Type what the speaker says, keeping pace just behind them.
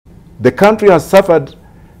The country has suffered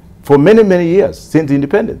for many, many years since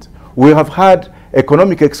independence. We have had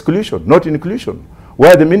economic exclusion, not inclusion,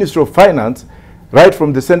 where the Minister of Finance, right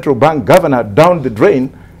from the central bank governor down the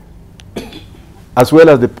drain, as well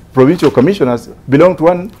as the provincial commissioners, belong to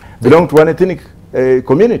one ethnic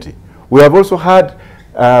community. We have also had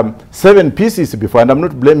 7 PCs before, and I'm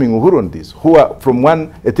not blaming Uhuru on this, who are from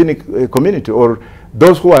one ethnic community, or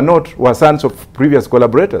those who are not were sons of previous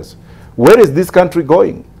collaborators. Where is this country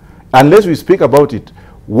going? Unless we speak about it,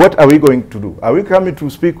 what are we going to do? Are we coming to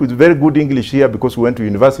speak with very good English here because we went to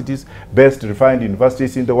universities, best refined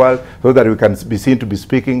universities in the world, so that we can be seen to be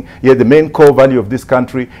speaking, yet the main core value of this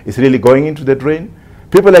country is really going into the drain?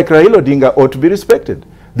 People like Raila Odinga ought to be respected.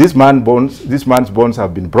 This man's bones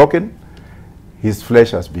have been broken. His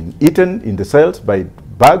flesh has been eaten in the cells by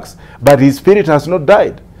bugs, but his spirit has not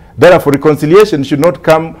died. Therefore, reconciliation should not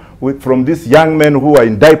come from these young men who are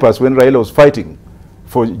in diapers when Raila was fighting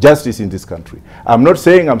for justice in this country. I'm not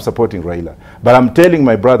saying I'm supporting Raila, but I'm telling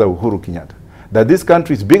my brother Uhuru Kenyatta that this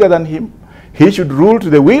country is bigger than him. He should rule to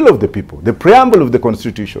the will of the people, the preamble of the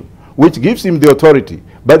Constitution, which gives him the authority,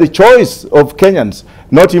 but the choice of Kenyans,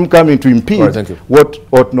 not him coming to impede what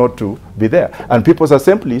ought not to be there. And people's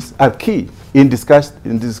assemblies are key in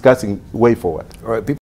discussing way forward. All right.